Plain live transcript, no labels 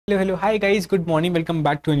Hello, hi guys, good morning, welcome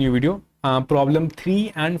back to a new video. Problem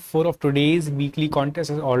 3 and 4 of today's weekly contest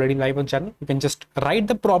is already live on channel. You can just write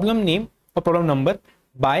the problem name or problem number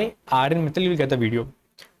by Aryan Mittal, you'll get the video,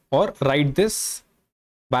 or write this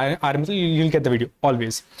by Aryan Mittal, you'll get the video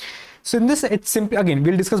always. So in this, it's simply, again,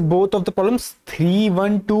 we'll discuss both of the problems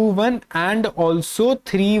 3121 and also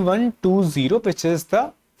 3120, which is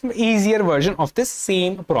the easier version of this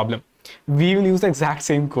same problem. We will use the exact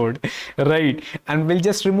same code, right? And we'll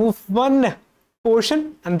just remove one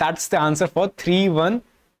portion, and that's the answer for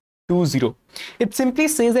 3120. It simply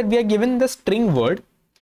says that we are given the string word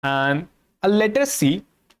and a letter C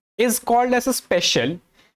is called as a special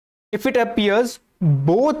if it appears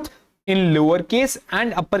both in lowercase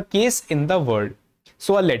and uppercase in the word.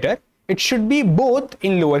 So a letter, it should be both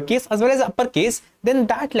in lowercase as well as uppercase, then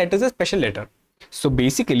that letter is a special letter. So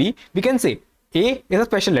basically we can say A is a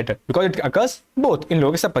special letter because it occurs both in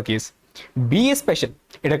lowercase and uppercase. B is special,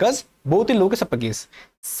 it occurs both in lowercase and uppercase.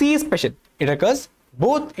 C is special, it occurs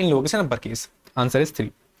both in lowercase and uppercase. Answer is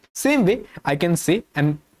 3. Same way I can say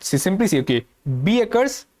and simply say, okay, B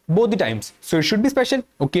occurs both the times, so it should be special.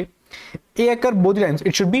 Okay, A occurs both the times,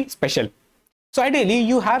 it should be special. So ideally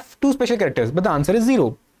you have two special characters, but the answer is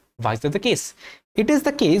 0. Why is that the case? It is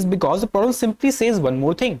the case because the problem simply says one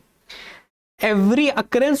more thing. Every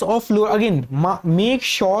occurrence of lower, again, make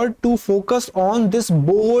sure to focus on this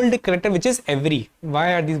bold character, which is every.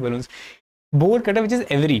 Why are these balloons? Bold character, which is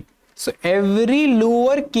every. So every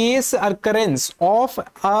lowercase occurrence of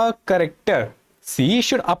a character C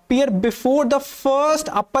should appear before the first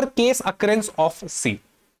uppercase occurrence of C.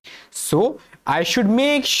 So I should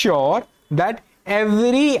make sure that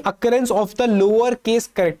every occurrence of the lowercase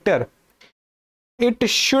character, it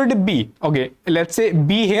should be, okay, let's say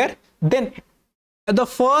B here, then the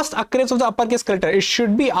first occurrence of the uppercase character, it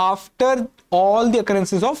should be after all the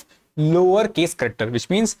occurrences of lowercase character, which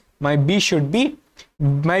means my B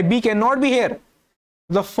cannot be here.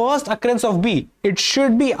 The first occurrence of B, it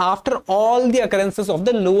should be after all the occurrences of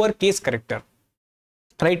the lowercase character,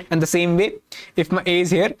 right? And the same way, if my A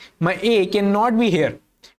is here, my A cannot be here.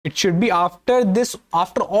 It should be after this,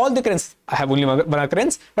 after all the occurrences. I have only one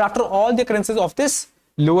occurrence, but after all the occurrences of this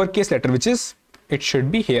lowercase letter, which is, it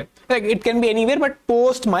should be here. Like it can be anywhere, but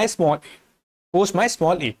post my small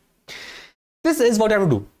a. This is what I have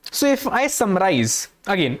to do. So if I summarize,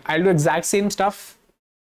 again, I'll do exact same stuff.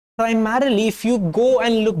 Primarily, if you go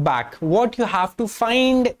and look back, what you have to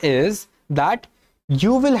find is that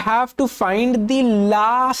you will have to find the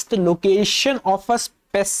last location of a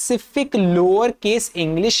specific lowercase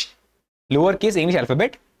English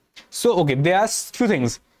alphabet. So okay, there are few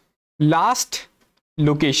things. Last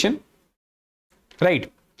location,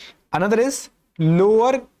 right? Another is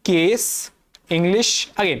lowercase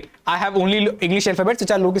English. Again, I have only English alphabets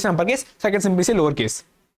which are lowercase and uppercase, so I can simply say lowercase.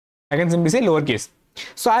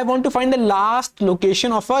 So I want to find the last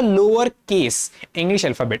location of a lowercase English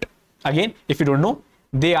alphabet. Again, if you don't know,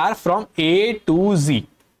 they are from A to Z.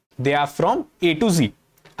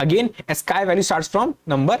 Again, ASCII value starts from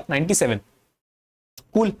number 97.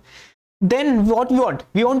 Cool. Then what we want?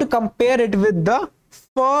 We want to compare it with the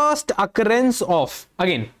first occurrence of,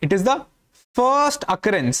 again, it is the first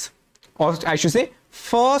occurrence, or I should say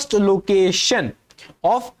first location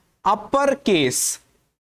of uppercase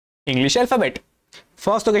English alphabet.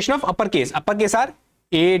 First location of uppercase are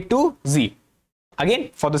A to Z. Again,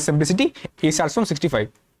 for the simplicity, A starts from 65.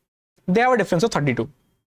 They have a difference of 32.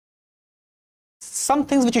 Some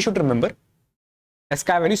things which you should remember.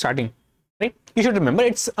 ASCII value starting, right? You should remember,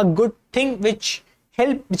 it's a good thing which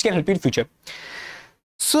can help you in future.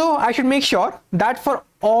 So I should make sure that for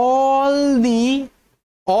all the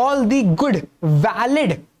good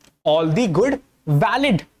valid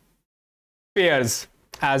pairs,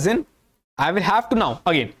 as in I will have to now,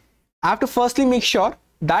 again, I have to firstly make sure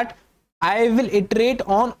that I will iterate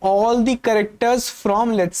on all the characters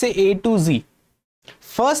from, let's say, A to Z.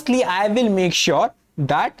 Firstly, I will make sure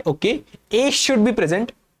that, okay, A should be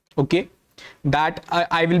present, okay, that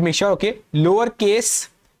I will make sure, okay, lowercase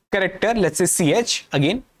character, let's say CH,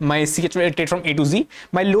 again, my CH will iterate from A to Z.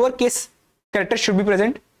 My lowercase character should be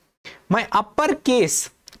present. My uppercase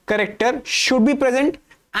character should be present.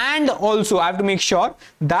 And also I have to make sure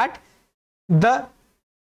that the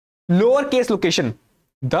lowercase location,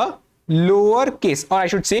 the uppercase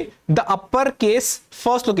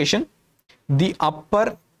first location,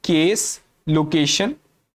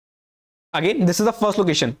 again, this is the first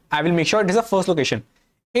location. I will make sure it is the first location.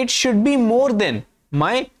 It should be more than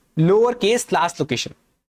my lowercase last location.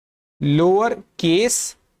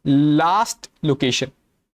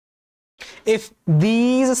 If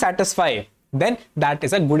these satisfy, then that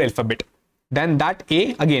is a good alphabet. then that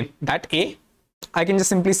A, again, that A, I can just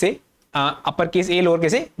simply say uppercase A,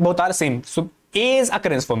 lowercase a, both are same. So A is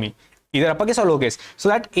occurrence for me, either uppercase or lowercase. So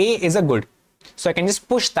that A is a good. So I can just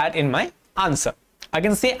push that in my answer. I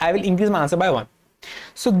can say I will increase my answer by 1.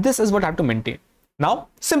 So this is what I have to maintain. Now,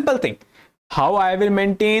 simple thing. How I will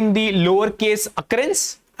maintain the lowercase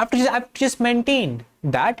occurrence? I've just maintained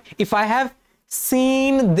that if I have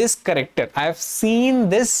seen this character, I have seen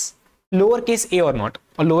this lowercase a or not,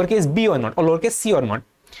 or lowercase b or not, or lowercase c or not.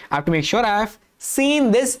 I have to make sure I have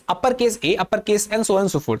seen this uppercase a, uppercase, and so on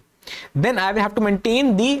and so forth. Then I will have to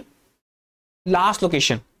maintain the last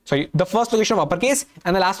location. Sorry, the first location of uppercase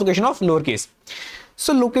and the last location of lowercase.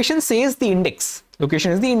 So location says the index.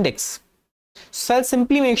 Location is the index. So I'll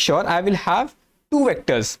simply make sure I will have two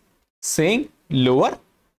vectors saying lower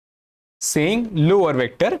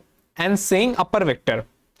vector and saying upper vector.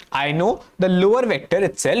 I know the lower vector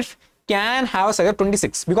itself can have a size of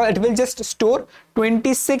 26 because it will just store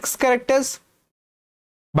 26 characters.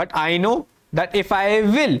 But I know that if I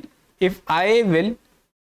will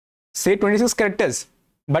say 26 characters,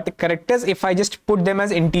 but characters, if I just put them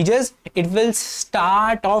as integers, it will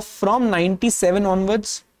start off from 97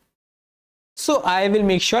 onwards. So I will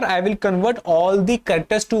make sure I will convert all the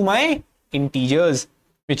characters to my integers,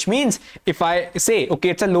 which means if I say, okay,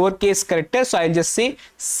 it's a lowercase character, so I'll just say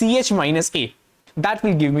ch minus a. That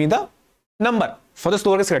will give me the number for this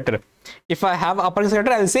lowercase character. If I have uppercase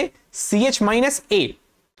character, I will say ch minus a.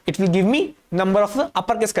 It will give me number of the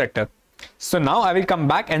uppercase character. So now I will come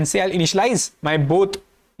back and say I'll initialize my both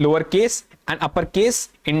lowercase and uppercase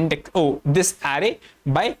index, this array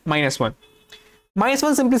by -1.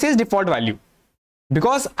 -1 simply says default value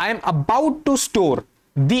because I am about to store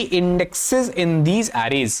the indexes in these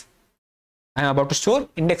arrays. I am about to store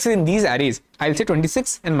indexes in these arrays. I'll say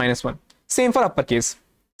 26 and -1. Same for uppercase,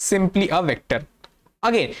 simply a vector.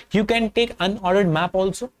 Again, you can take unordered map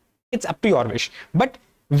also. It's up to your wish. But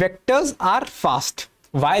vectors are fast.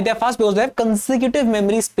 Why they're fast? Because they have consecutive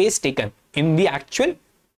memory space taken in the actual,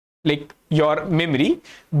 like your memory,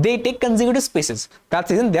 they take consecutive spaces. That's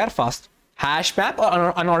the reason they are fast. Hash map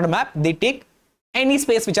or unordered map, they take any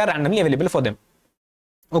space which are randomly available for them.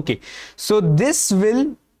 Okay, so this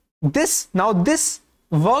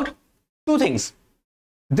worked two things.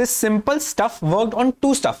 This simple stuff worked on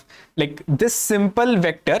two stuff. Like this simple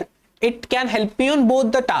vector, it can help me on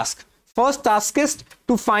both the tasks. First task is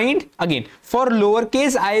to find, again, for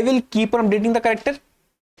lowercase, I will keep on updating the character.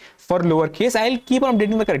 For lowercase, I'll keep on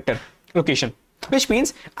updating the character location, which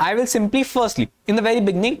means I will simply, firstly, in the very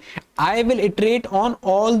beginning, I will iterate on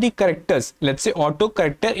all the characters, let's say auto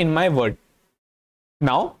character in my word.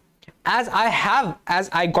 Now, as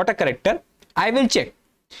I got a character, I will check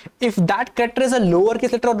if that character is a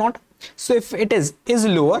lowercase letter or not. So if it is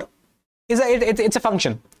lower, it's a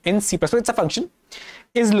function in C++, it's a function,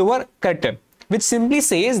 is lower character, which simply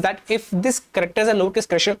says that if this character is a lowercase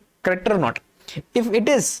character or not. If it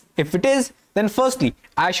is, then firstly,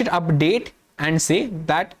 I should update and say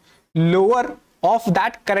that lower of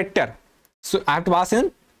that character. So I have to pass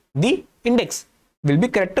in the index will be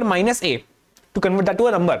character minus a to convert that to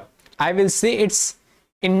a number. I will say its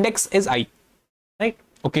index is I, right?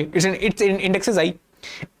 Okay, its index is I,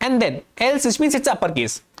 and then else, which means it's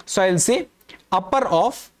uppercase. So I'll say upper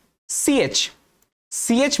of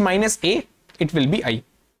ch minus a, it will be I.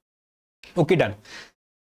 Okay, done.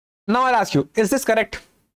 Now I'll ask you, is this correct?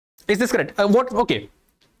 Is this correct? Okay,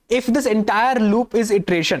 if this entire loop is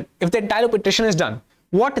iteration, if the entire loop iteration is done,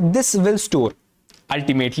 what this will store?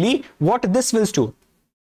 Ultimately, what this will store?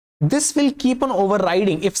 This will keep on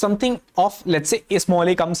overriding. If something of, let's say, a small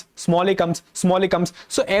a comes, small a comes, small a comes.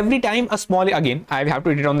 So every time a small a, again, I have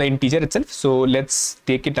to iterate on the integer itself. So let's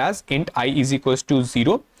take it as int I is equals to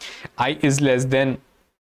 0. I is less than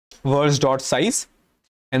words dot size,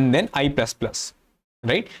 and then I plus plus,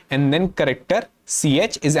 right? And then character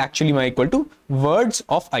ch is actually equal to words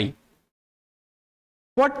of I.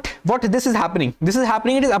 What this is happening? This is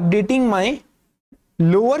happening. It is updating my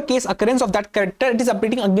lowercase occurrence of that character. It is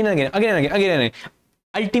updating again and again.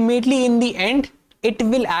 Ultimately, in the end, it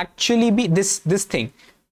will actually be this thing.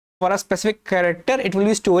 For a specific character, it will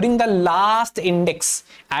be storing the last index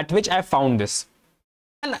at which I found this.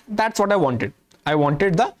 And that's what I wanted. I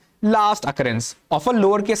wanted the last occurrence of a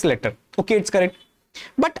lowercase letter. Okay, it's correct.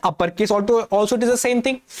 But uppercase also it is the same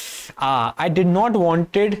thing. I did not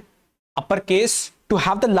wanted uppercase to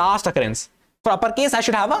have the last occurrence. For uppercase, I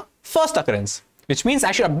should have a first occurrence, which means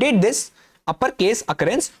I should update this uppercase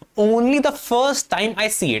occurrence only the first time I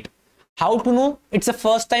see it. How to know it's the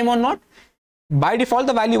first time or not? By default,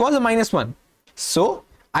 the value was a -1. So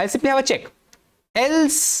I'll simply have a check.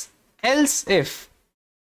 Else if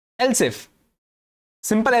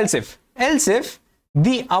Simple else if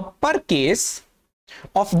the uppercase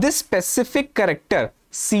of this specific character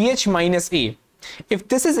ch minus a, if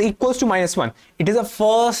this is equals to -1, it is a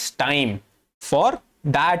first time for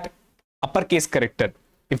that uppercase character.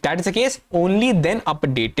 If that is the case, only then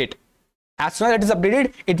update it. As soon as it is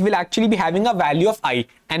updated, it will actually be having a value of I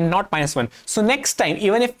and not -1. So next time,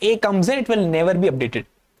 even if a comes in, it will never be updated.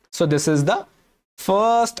 So this is the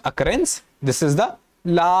first occurrence. This is the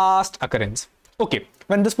last occurrence. Okay,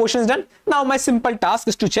 when this portion is done, now my simple task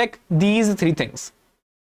is to check these three things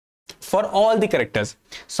for all the characters.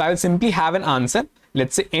 So I will simply have an answer,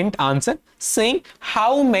 let's say int answer, saying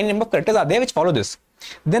how many number of characters are there which follow this.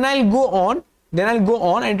 Then I'll go on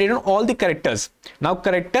and iterate on all the characters. Now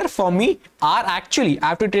character for me are actually, I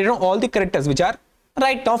have to iterate on all the characters which are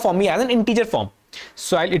right now for me as an integer form.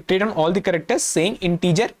 So I'll iterate on all the characters saying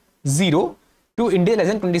integer 0 to integer less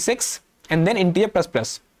than 26 and then integer plus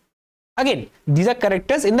plus. Again, these are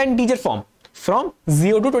characters in the integer form from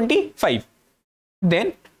 0 to 25.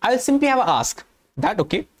 Then I'll simply have a ask that,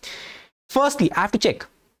 okay, firstly I have to check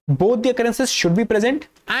both the occurrences should be present,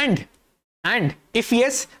 and if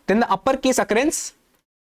yes, then the uppercase occurrence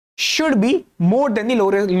should be more than the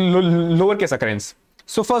lowercase occurrence.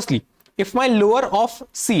 So firstly, if my lower of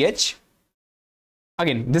ch,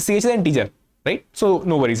 again this ch is an integer, right? So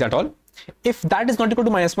no worries at all. If that is not equal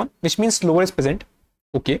to -1, which means lower is present,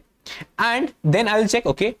 okay, and then I will check,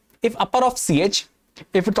 okay, if upper of ch,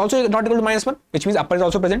 if it's also not equal to -1, which means upper is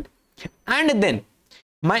also present, and then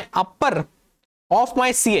my upper of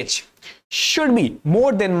my ch should be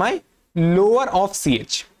more than my lower of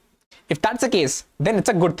ch. If that's the case, then it's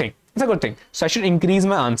a good thing. It's a good thing. So I should increase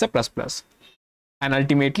my answer plus plus, and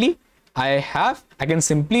ultimately I can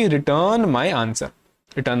simply return my answer.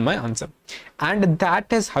 And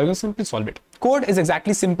that is how you simply solve it. Code is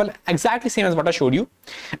exactly same as what I showed you.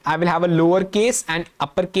 I will have a lowercase and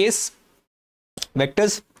uppercase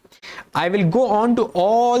vectors. I will go on to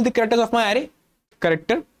all the characters of my array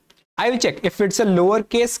character. I will check if it's a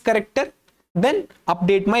lowercase character, then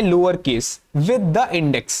update my lowercase with the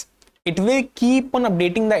index. It will keep on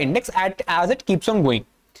updating the index as it keeps on going.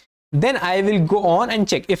 Then I will go on and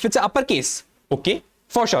check if it's an uppercase. Okay,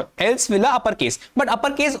 for sure, else will a uppercase, but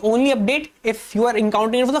uppercase only update if you are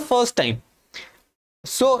encountering it for the first time.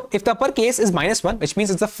 So if the uppercase is -1, which means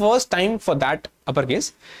it's the first time for that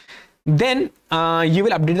uppercase, then you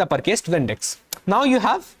will update the uppercase to the index. Now you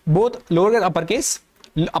have both lowercase,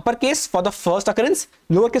 uppercase for the first occurrence,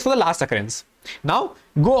 lowercase for the last occurrence. Now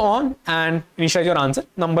go on and initialize your answer,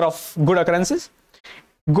 number of good occurrences.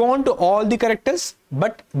 Go on to all the characters,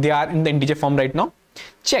 but they are in the integer form right now.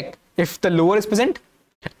 Check if the lower is present,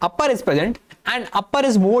 upper is present, and upper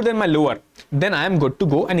is more than my lower, then I am good to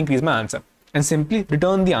go and increase my answer and simply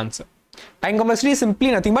return the answer. Time complexity is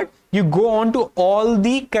simply nothing but you go on to all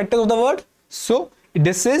the characters of the word. So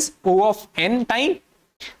this is O of n time,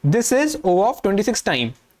 this is O of 26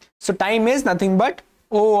 time. So time is nothing but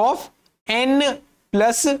O of n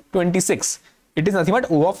plus 26. It is nothing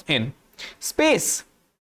but O of n. Space,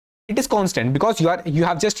 it is constant because you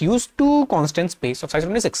have just used two constant space of size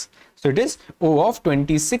 26. So it is O of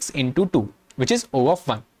 26 into 2, which is O of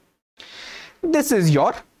 1. This is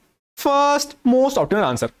your first most optimal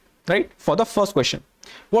answer, right, for the first question.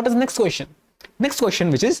 What is the next question? Next question,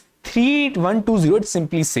 which is 3120, it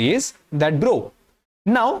simply says that, bro,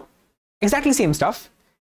 now exactly same stuff.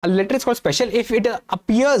 A letter is called special if it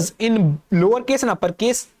appears in lowercase and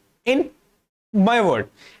uppercase in my word.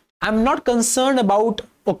 I'm not concerned about,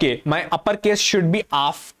 okay, my uppercase should be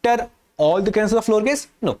after all the occurrences of lowercase.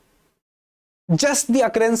 No, just the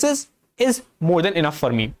occurrences is more than enough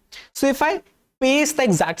for me. So if I paste the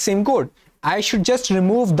exact same code, I should just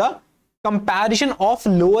remove the comparison of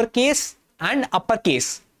lowercase and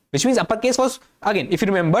uppercase, which means uppercase was, again, if you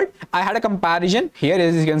remembered, I had a comparison here,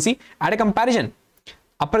 as you can see, I had a comparison.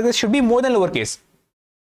 Uppercase should be more than lowercase.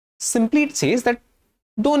 Simply it says that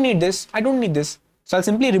don't need this, I don't need this. So I'll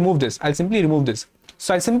simply remove this.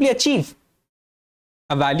 So I'll simply achieve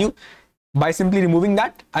a value by simply removing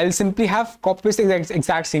that. I'll simply have copy paste the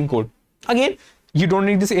exact same code. Again, you don't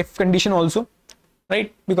need this if condition also,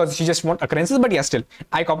 right? Because you just want occurrences, but yeah, still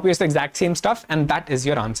I copy paste the exact same stuff and that is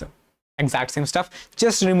your answer. Exact same stuff,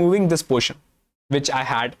 just removing this portion which I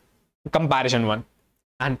had comparison one,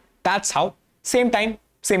 and that's how, same time,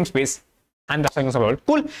 same space, and that's how it's about.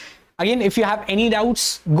 Cool. Again, if you have any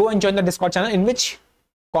doubts, go and join the Discord channel, in which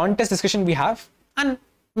contest discussion we have and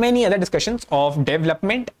many other discussions of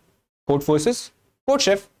development, code forces, code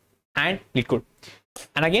chef, and Leetcode.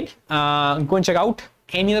 And again, go and check out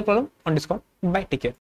any other problem on Discord. Bye, take care.